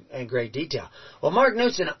in great detail. Well, Mark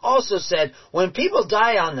Knudsen also said, when people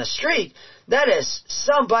die on the street, that is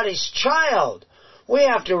somebody's child. We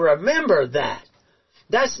have to remember that.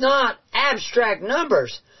 That's not abstract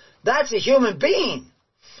numbers. That's a human being.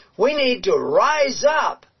 We need to rise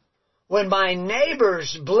up. When my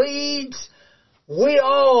neighbors bleeds, we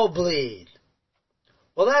all bleed.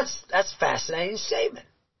 Well, that's a fascinating statement.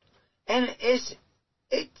 And it's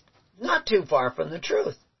not too far from the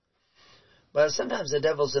truth. But sometimes the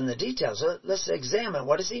devil's in the details. Let's examine,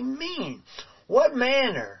 what does he mean?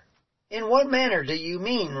 In what manner do you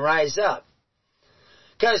mean rise up?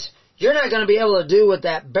 Because you're not going to be able to do what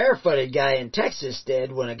that barefooted guy in Texas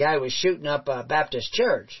did when a guy was shooting up a Baptist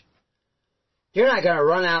church. You're not going to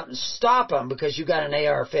run out and stop him because you got an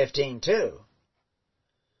AR-15 too.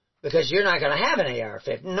 Because you're not going to have an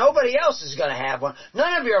AR-15. Nobody else is going to have one.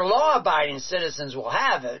 None of your law-abiding citizens will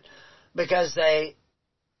have it because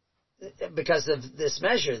of this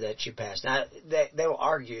measure that you passed. Now, they will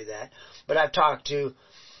argue that. But I've talked to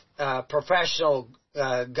professional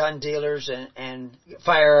gun dealers and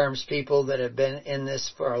firearms people that have been in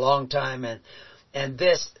this for a long time, and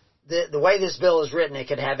the way this bill is written, it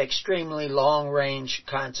could have extremely long-range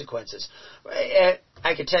consequences.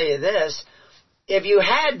 I could tell you this: if you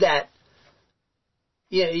had that,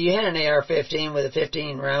 you had an AR-15 with a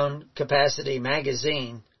 15-round capacity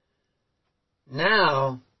magazine,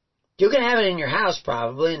 now you can have it in your house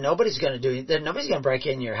probably, and nobody's going to break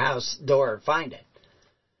in your house door and find it.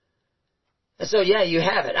 And so, yeah, you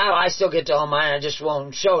have it. Oh, I still get to own mine. I just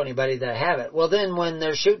won't show anybody that I have it. Well, then when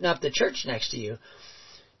they're shooting up the church next to you,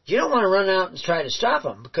 you don't want to run out and try to stop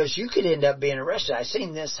them because you could end up being arrested. I've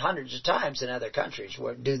seen this hundreds of times in other countries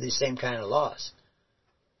where do the same kind of laws.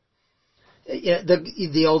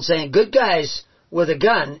 The old saying, good guys with a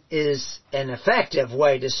gun is an effective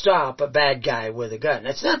way to stop a bad guy with a gun.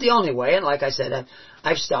 That's not the only way. And like I said,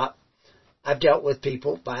 I've dealt with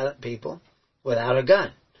violent people without a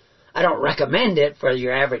gun. I don't recommend it for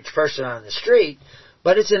your average person on the street,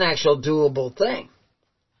 but it's an actual doable thing.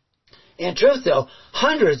 In truth, though,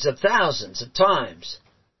 hundreds of thousands of times,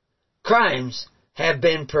 crimes have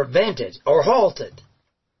been prevented or halted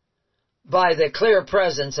by the clear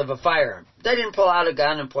presence of a firearm. They didn't pull out a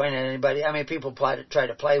gun and point at anybody. I mean, people try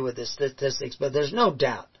to play with the statistics, but there's no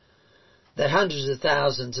doubt that hundreds of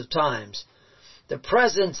thousands of times the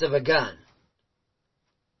presence of a gun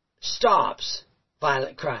stops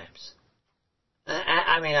violent crimes.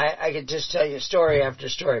 I could just tell you story after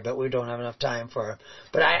story, but we don't have enough time for them.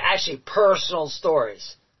 But personal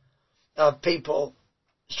stories of people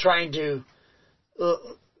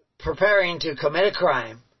preparing to commit a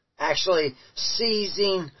crime, actually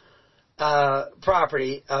seizing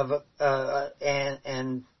property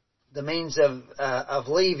and the means of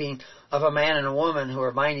leaving of a man and a woman who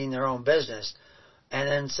are minding their own business, and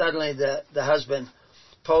then suddenly the husband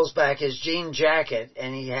pulls back his jean jacket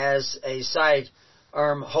and he has a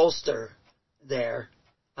sidearm holster there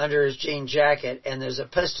under his jean jacket, and there's a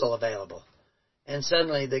pistol available. And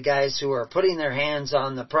suddenly the guys who are putting their hands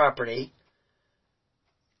on the property,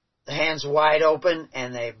 the hands wide open,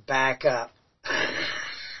 and they back up.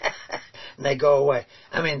 And they go away.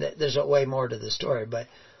 I mean, there's way more to the story, but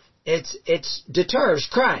it deters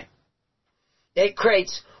crime. It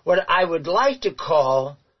creates what I would like to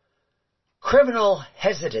call criminal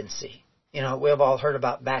hesitancy. You know, we've all heard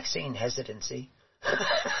about vaccine hesitancy.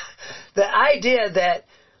 The idea that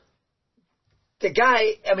the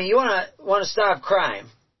guy, you want to stop crime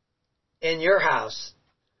in your house,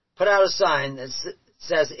 put out a sign that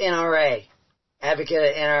says NRA, advocate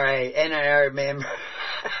of NRA member.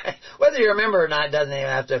 Whether you're a member or not doesn't even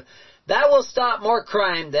have to. That will stop more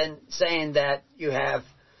crime than saying that you have,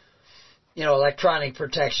 electronic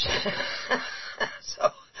protection.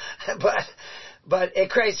 But it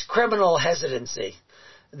creates criminal hesitancy.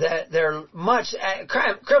 That they're much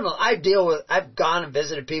criminal. I've gone and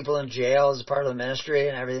visited people in jail as a part of the ministry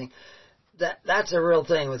and everything. That's a real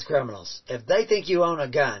thing with criminals. If they think you own a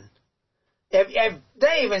gun, if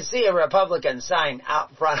they even see a Republican sign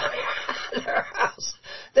out front of their house,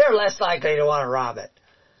 they're less likely to want to rob it,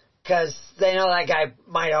 because they know that guy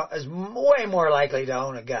is way more likely to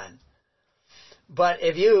own a gun. But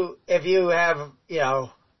if you have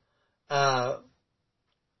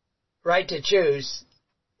right to choose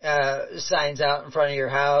signs out in front of your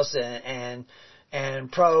house and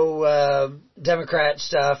pro Democrat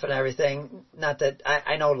stuff and everything. Not that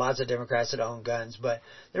I know lots of Democrats that own guns, but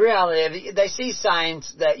the reality, if they see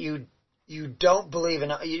signs that you don't believe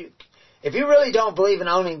in, if you really don't believe in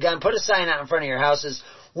owning a gun, put a sign out in front of your houses.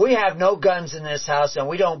 We have no guns in this house, and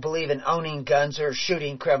we don't believe in owning guns or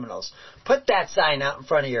shooting criminals. Put that sign out in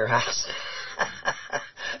front of your house.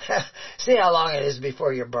 See how long it is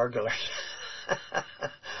before you're burglars.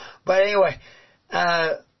 But anyway,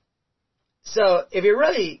 so if you're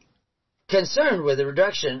really concerned with the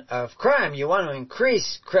reduction of crime, you want to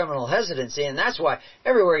increase criminal hesitancy, and that's why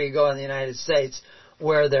everywhere you go in the United States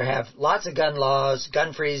where there have lots of gun laws,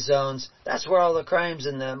 gun-free zones, that's where all the crimes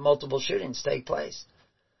and the multiple shootings take place.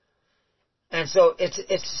 And so it's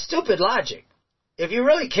stupid logic. If you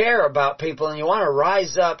really care about people and you want to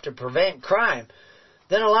rise up to prevent crime,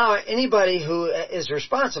 then allow anybody who is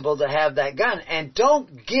responsible to have that gun, and don't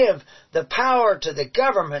give the power to the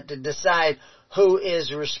government to decide who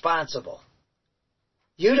is responsible.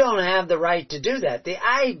 You don't have the right to do that.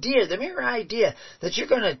 The mere idea that you're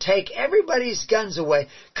going to take everybody's guns away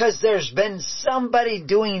because there's been somebody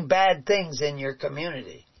doing bad things in your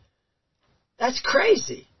community, that's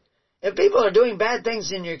crazy. If people are doing bad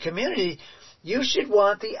things in your community, you should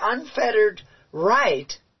want the unfettered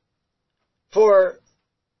right for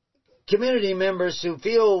community members who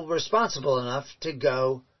feel responsible enough to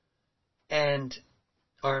go and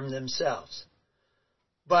arm themselves.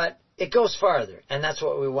 But it goes farther, and that's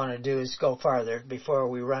what we want to do, is go farther before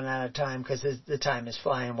we run out of time, because the time is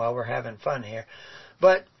flying while we're having fun here.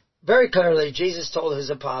 But very clearly, Jesus told his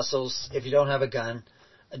apostles, if you don't have a gun,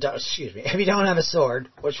 if you don't have a sword,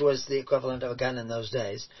 which was the equivalent of a gun in those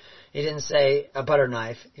days, he didn't say a butter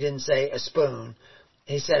knife, he didn't say a spoon,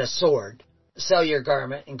 he said a sword. Sell your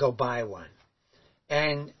garment and go buy one.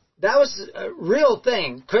 And that was a real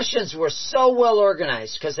thing. Christians were so well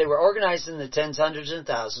organized because they were organized in the tens, hundreds, and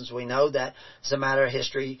thousands. We know that as a matter of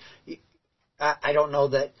history. I don't know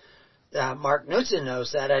that Mark Knudsen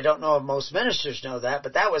knows that. I don't know if most ministers know that,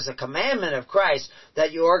 but that was a commandment of Christ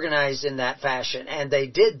that you organize in that fashion. And they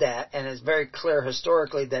did that, and it's very clear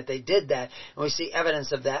historically that they did that. And we see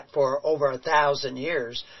evidence of that for over 1,000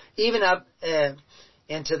 years. Even up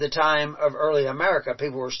into the time of early America,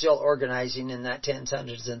 people were still organizing in that tens,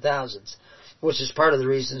 hundreds, and thousands. which is part of the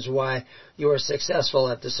reasons why you were successful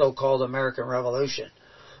at the so-called American Revolution,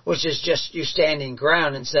 which is just you standing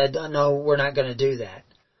ground and said, no, we're not going to do that.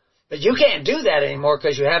 But you can't do that anymore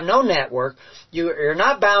because you have no network. You're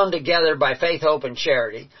not bound together by faith, hope, and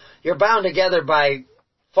charity. You're bound together by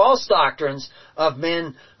false doctrines of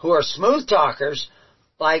men who are smooth talkers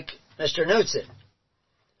like Mr. Knudsen,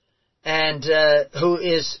 and who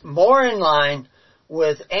is more in line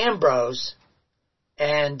with Ambrose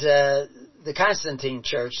and the Constantine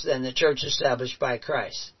Church than the church established by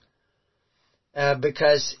Christ.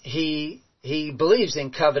 Because he believes in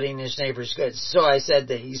coveting his neighbor's goods. So I said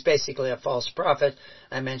that he's basically a false prophet.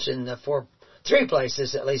 I mentioned the three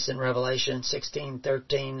places, at least in Revelation 16,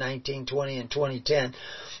 13, 19, 20, and 20:10.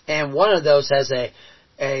 And one of those has a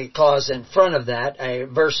clause in front of that, a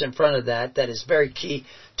verse in front of that is very key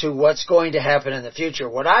to what's going to happen in the future.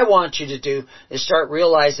 What I want you to do is start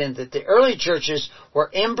realizing that the early churches were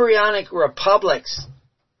embryonic republics.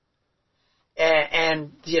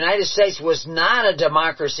 And the United States was not a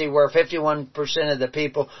democracy where 51% of the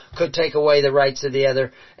people could take away the rights of the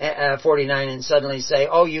other 49 and suddenly say,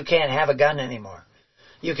 oh, you can't have a gun anymore.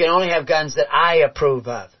 You can only have guns that I approve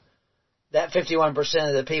of, that 51%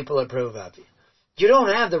 of the people approve of. You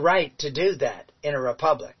don't have the right to do that in a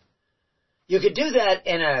republic. You could do that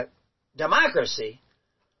in a democracy,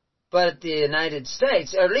 but the United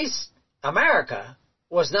States, or at least America,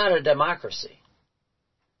 was not a democracy.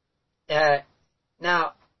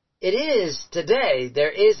 Now, it is today,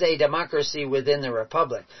 there is a democracy within the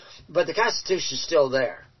republic, but the Constitution is still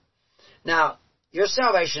there. Now, your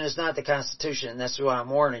salvation is not the Constitution, and that's why I'm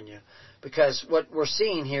warning you, because what we're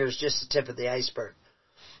seeing here is just the tip of the iceberg.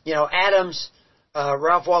 You know,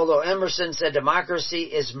 Ralph Waldo Emerson said democracy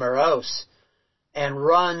is morose and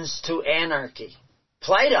runs to anarchy.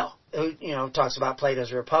 Plato, who, talks about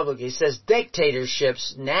Plato's Republic, he says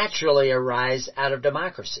dictatorships naturally arise out of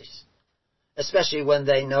democracies, especially when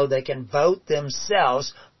they know they can vote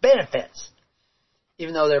themselves benefits,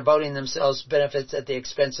 even though they're voting themselves benefits at the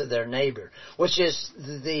expense of their neighbor, which is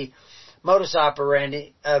the modus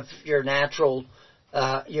operandi of your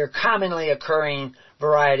commonly occurring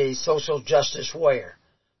variety social justice warrior.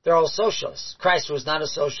 They're all socialists. Christ was not a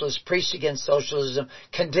socialist, preached against socialism,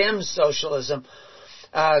 condemned socialism,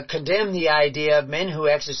 condemned the idea of men who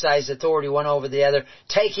exercise authority one over the other,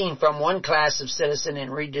 taking from one class of citizen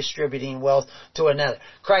and redistributing wealth to another.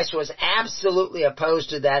 Christ was absolutely opposed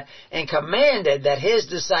to that and commanded that his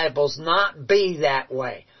disciples not be that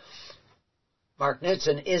way. Mark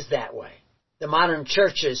Knudsen is that way. The modern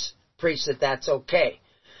churches preach that that's okay.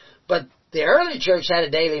 But the early church had a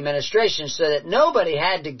daily ministration so that nobody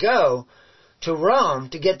had to go to Rome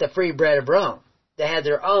to get the free bread of Rome. They had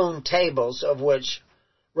their own tables of which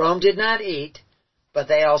Rome did not eat, but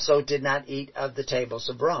they also did not eat of the tables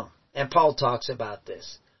of Rome. And Paul talks about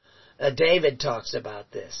this. David talks about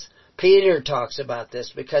this. Peter talks about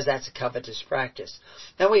this because that's a covetous practice.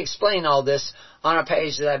 And we explain all this on a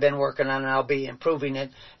page that I've been working on, and I'll be improving it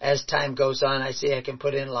as time goes on. I see I can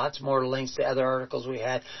put in lots more links to other articles we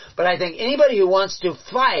had. But I think anybody who wants to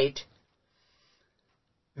fight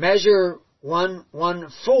Measure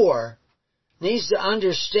 114 needs to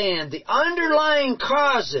understand the underlying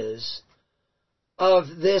causes of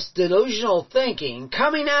this delusional thinking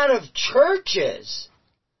coming out of churches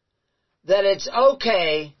that it's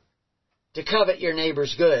okay to covet your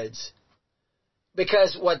neighbor's goods.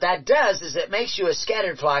 Because what that does is it makes you a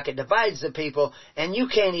scattered flock, it divides the people, and you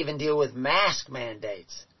can't even deal with mask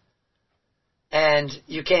mandates. And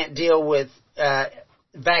you can't deal with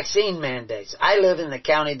vaccine mandates. I live in the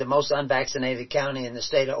county, the most unvaccinated county in the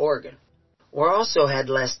state of Oregon. We also had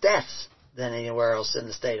less deaths than anywhere else in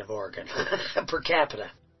the state of Oregon per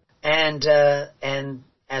capita. And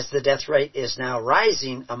as the death rate is now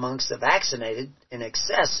rising amongst the vaccinated in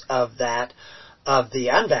excess of that of the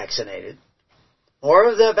unvaccinated, more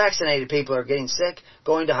of the vaccinated people are getting sick,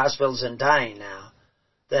 going to hospitals and dying now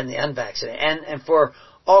than the unvaccinated, and for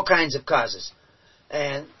all kinds of causes.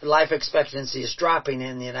 And life expectancy is dropping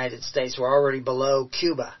in the United States. We're already below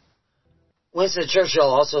Cuba. Winston Churchill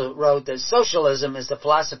also wrote that socialism is the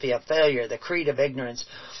philosophy of failure, the creed of ignorance,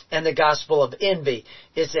 and the gospel of envy.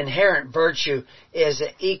 Its inherent virtue is an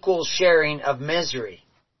equal sharing of misery.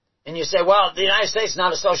 And you say, well, the United States is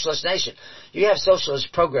not a socialist nation. You have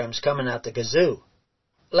socialist programs coming out the gazoo,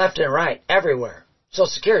 left and right, everywhere. Social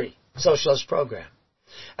Security, socialist program.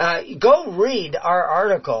 Go read our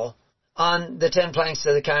article on the 10 planks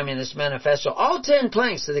of the Communist Manifesto. All 10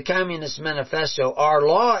 planks of the Communist Manifesto are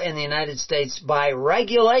law in the United States by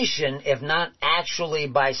regulation, if not actually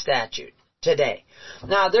by statute. today.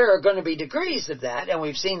 Now, there are going to be degrees of that, and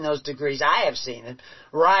we've seen those degrees. I have seen it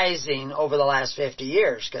rising over the last 50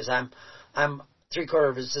 years, because I'm three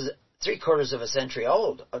quarters of a century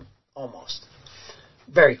old, almost.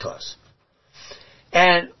 Very close.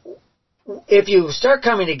 And if you start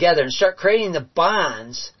coming together and start creating the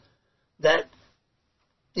bonds that,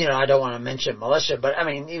 I don't want to mention militia, but I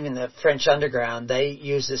mean, even the French underground, they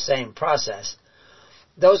use the same process.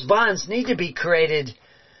 Those bonds need to be created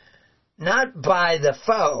not by the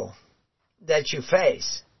foe that you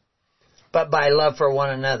face, but by love for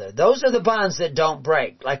one another. Those are the bonds that don't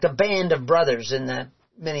break, like the Band of Brothers in that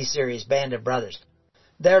miniseries, Band of Brothers.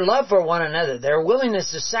 Their love for one another, their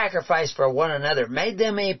willingness to sacrifice for one another, made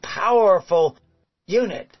them a powerful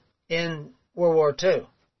unit in World War II.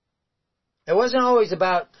 It wasn't always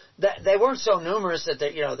about that. They weren't so numerous that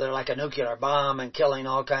they're like a nuclear bomb and killing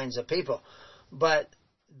all kinds of people, but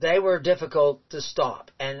they were difficult to stop.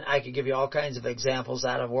 And I could give you all kinds of examples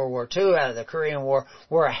out of World War II, out of the Korean War,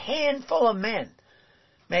 where a handful of men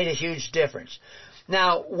made a huge difference.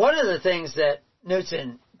 Now, one of the things that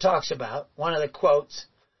Knudsen talks about, one of the quotes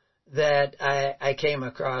that I came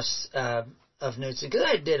across of Knudsen, because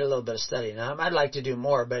I did a little bit of studying on him. I'd like to do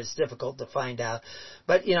more, but it's difficult to find out.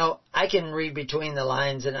 But, I can read between the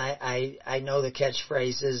lines, and I know the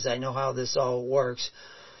catchphrases. I know how this all works.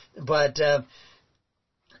 But,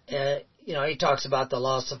 he talks about the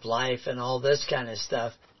loss of life and all this kind of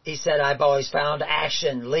stuff. He said, I've always found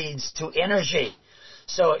action leads to energy.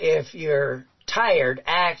 So if you're tired,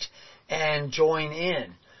 act and join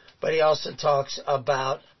in. But he also talks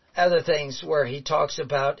about other things where he talks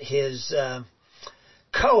about his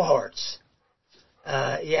cohorts.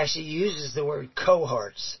 He actually uses the word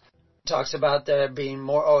cohorts. He talks about there being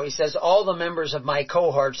more. He says, all the members of my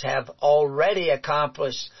cohorts have already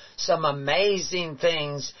accomplished some amazing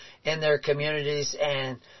things in their communities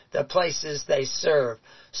and the places they serve.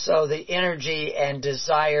 So the energy and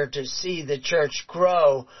desire to see the church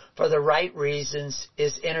grow for the right reasons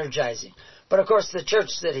is energizing. But of course, the church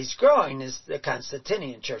that he's growing is the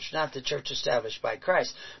Constantinian church, not the church established by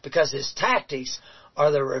Christ, because his tactics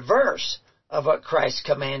are the reverse of what Christ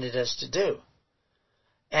commanded us to do.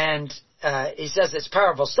 And he says it's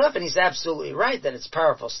powerful stuff, and he's absolutely right that it's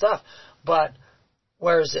powerful stuff. But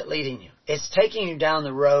where is it leading you? It's taking you down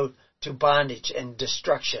the road to bondage and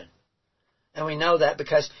destruction. And we know that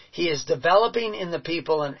because he is developing in the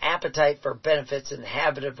people an appetite for benefits and the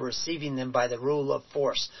habit of receiving them by the rule of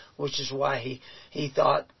force, which is why he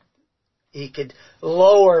thought he could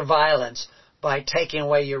lower violence by taking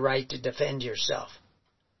away your right to defend yourself.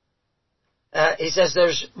 He says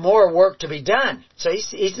there's more work to be done. So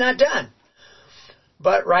he's not done.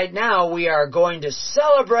 But right now we are going to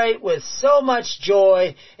celebrate with so much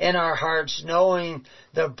joy in our hearts, knowing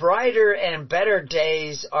the brighter and better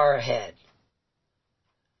days are ahead.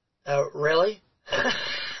 Really?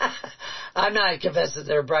 I'm not convinced that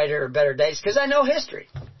there are brighter or better days, because I know history.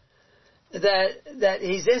 That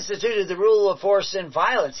he's instituted the rule of force and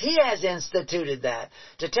violence. He has instituted that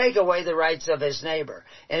to take away the rights of his neighbor.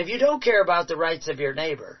 And if you don't care about the rights of your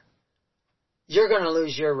neighbor, you're going to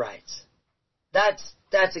lose your rights. That's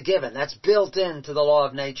a given. That's built into the law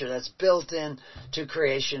of nature. That's built into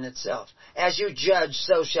creation itself. As you judge,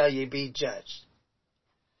 so shall you be judged.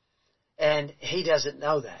 And he doesn't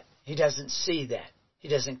know that. He doesn't see that. He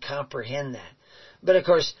doesn't comprehend that. But of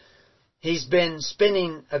course, he's been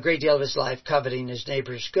spending a great deal of his life coveting his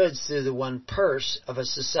neighbor's goods through the one purse of a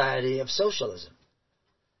society of socialism.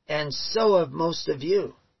 And so have most of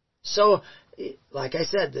you. So, like I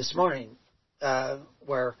said this morning,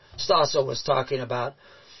 where Stossel was talking about,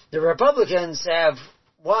 the Republicans have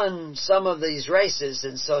won some of these races,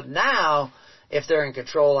 and so now, if they're in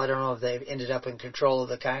control, I don't know if they've ended up in control of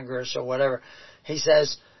the Congress or whatever, he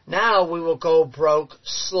says, now we will go broke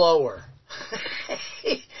slower.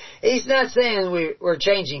 He's not saying we're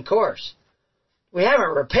changing course. We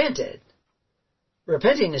haven't repented.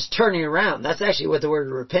 Repenting is turning around. That's actually what the word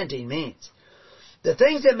repenting means. The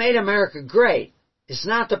things that made America great, it's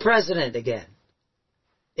not the president again.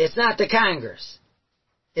 It's not the Congress.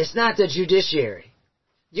 It's not the judiciary.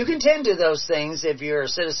 You can tend to those things if you're a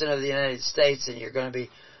citizen of the United States and you're going to be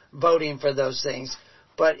voting for those things.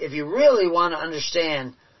 But if you really want to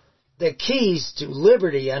understand the keys to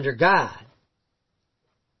liberty under God,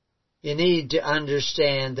 you need to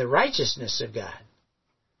understand the righteousness of God.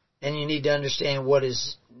 And you need to understand what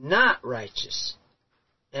is not righteous.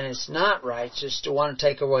 And it's not righteous to want to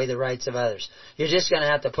take away the rights of others. You're just going to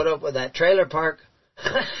have to put up with that trailer park,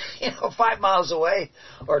 5 miles away,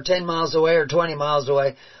 or 10 miles away, or 20 miles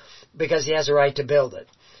away, because he has a right to build it.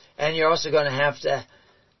 And you're also going to have to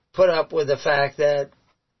put up with the fact that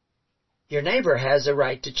your neighbor has a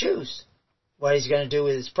right to choose what he's going to do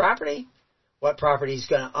with his property, what property he's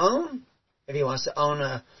going to own. If he wants to own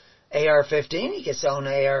a AR-15, he gets to own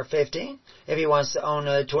an AR-15. If he wants to own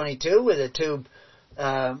a 22 with a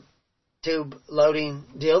tube loading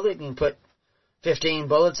deal that he can put 15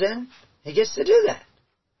 bullets in, he gets to do that.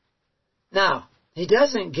 Now, he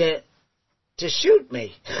doesn't get to shoot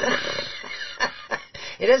me.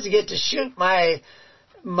 He doesn't get to shoot my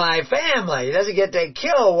family. He doesn't get to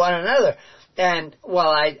kill one another. And, well,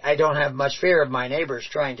 I don't have much fear of my neighbors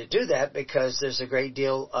trying to do that, because there's a great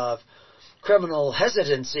deal of criminal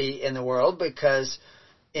hesitancy in the world, because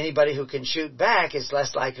anybody who can shoot back is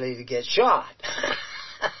less likely to get shot.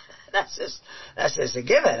 That's just a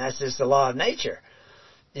given. That's just the law of nature,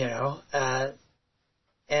 you know.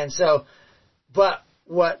 And so, but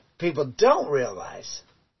what people don't realize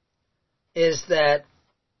is that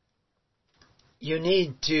you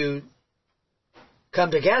need to come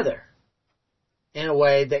together in a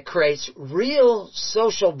way that creates real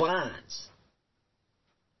social bonds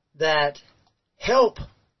that help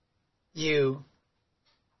you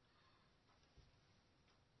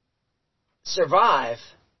survive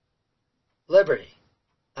liberty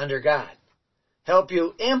under God. Help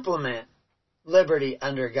you implement liberty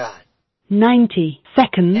under God. 90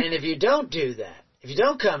 seconds. And if you don't do that, if you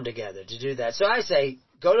don't come together to do that, so I say,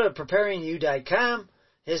 go to preparingyou.com,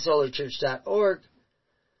 hisholychurch.org,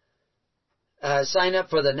 sign up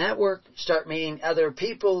for the network, start meeting other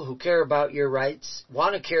people who care about your rights,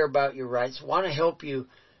 want to care about your rights, want to help you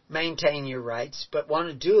maintain your rights, but want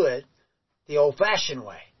to do it the old-fashioned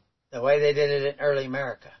way, the way they did it in early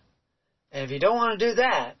America. And if you don't want to do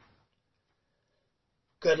that,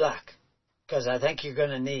 good luck, because I think you're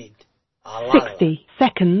going to need a lot 60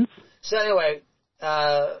 seconds. So anyway,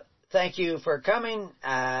 thank you for coming,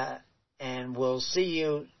 and we'll see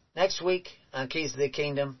you next week on Keys of the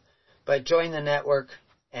Kingdom. But join the network,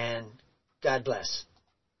 and God bless.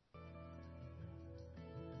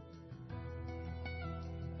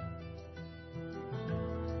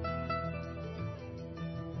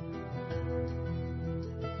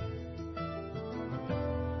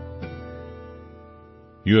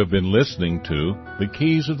 You have been listening to The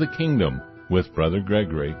Keys of the Kingdom with Brother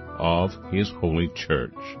Gregory of His Holy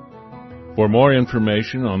Church. For more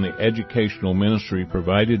information on the educational ministry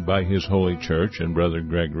provided by His Holy Church and Brother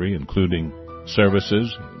Gregory, including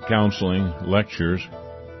services, counseling, lectures,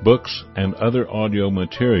 books, and other audio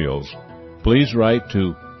materials, please write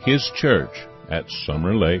to His Church at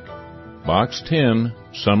Summer Lake, Box 10,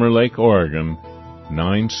 Summer Lake, Oregon,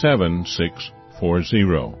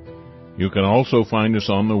 97640. You can also find us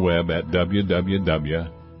on the web at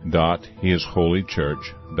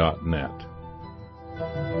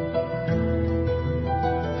www.hisholychurch.net.